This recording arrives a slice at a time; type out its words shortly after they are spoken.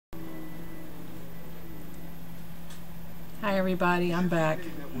Hi everybody, I'm back.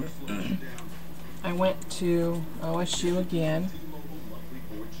 I went to OSU again,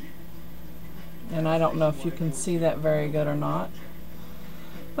 and I don't know if you can see that very good or not,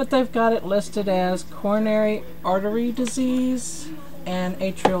 but they've got it listed as coronary artery disease and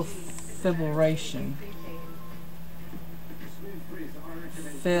atrial fibrillation.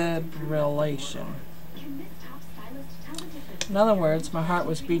 In other words, my heart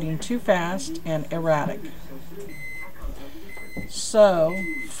was beating too fast and erratic. So,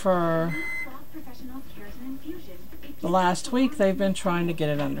 for the last week, they've been trying to get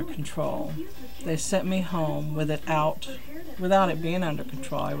it under control. They sent me home without it being under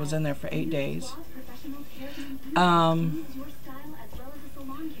control. I was in there for 8 days.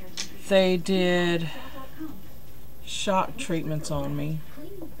 They did shock treatments on me.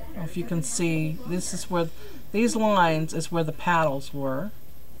 If you can see, this is where these lines is where the paddles were.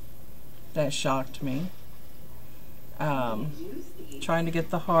 That shocked me. Trying to get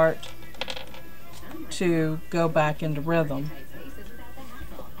the heart to go back into rhythm.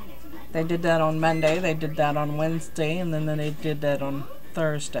 They did that on Monday, they did that on Wednesday, and then they did that on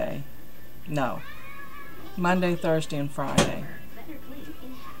Thursday. No. Monday, Thursday, and Friday.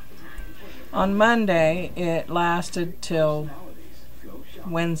 On Monday, it lasted till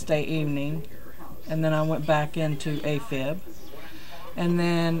Wednesday evening, and then I went back into AFib. And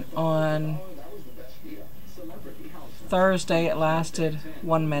then on Thursday it lasted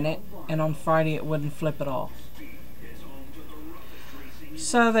 1 minute, and on Friday it wouldn't flip at all.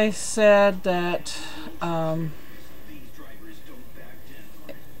 So they said that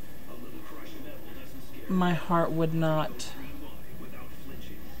my heart would not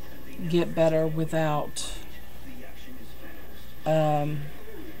get better without what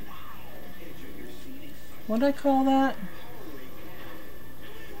do I call that?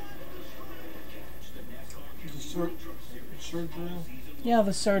 Surgery? Yeah,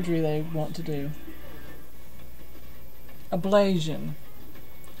 the surgery they want to do. Ablation.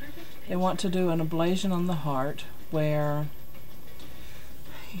 They want to do an ablation on the heart where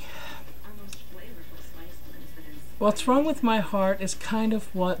what's wrong with my heart is kind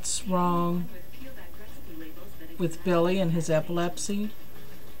of what's wrong with Billy and his epilepsy,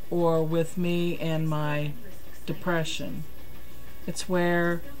 or with me and my depression. It's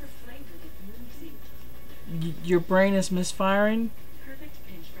where your brain is misfiring,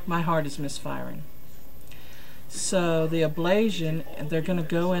 my heart is misfiring. So the ablation, they're going to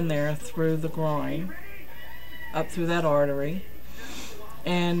go in there through the groin, up through that artery,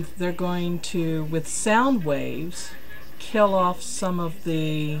 and they're going to, with sound waves, kill off some of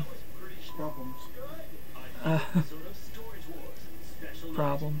the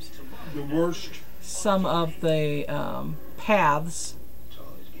problems. The worst. Some of the paths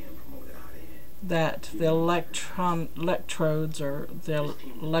that the electrodes or the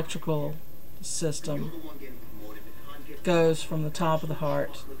electrical system goes from the top of the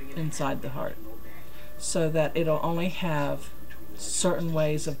heart inside the heart, so that it'll only have certain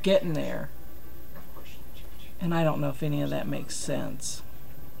ways of getting there. And I don't know if any of that makes sense,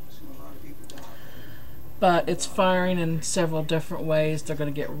 but it's firing in several different ways. They're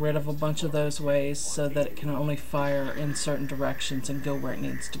going to get rid of a bunch of those ways so that it can only fire in certain directions and go where it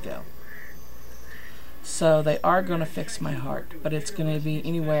needs to go. So they are going to fix my heart, but it's going to be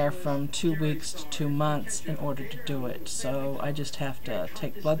anywhere from 2 weeks to 2 months in order to do it. So I just have to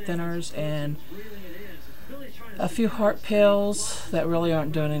take blood thinners and a few heart pills that really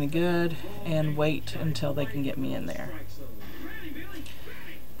aren't doing any good, and wait until they can get me in there.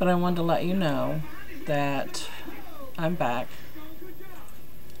 But I wanted to let you know that I'm back,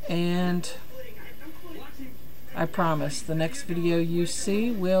 and I promise the next video you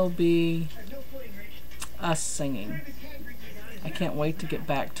see will be us singing. I can't wait to get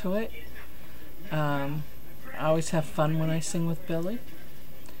back to it. I always have fun when I sing with Billy,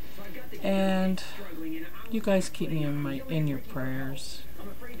 and you guys keep me in your prayers.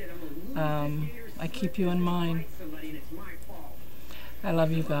 I keep you in mind. I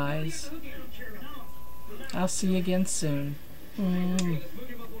love you guys. I'll see you again soon.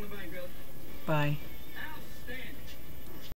 Bye.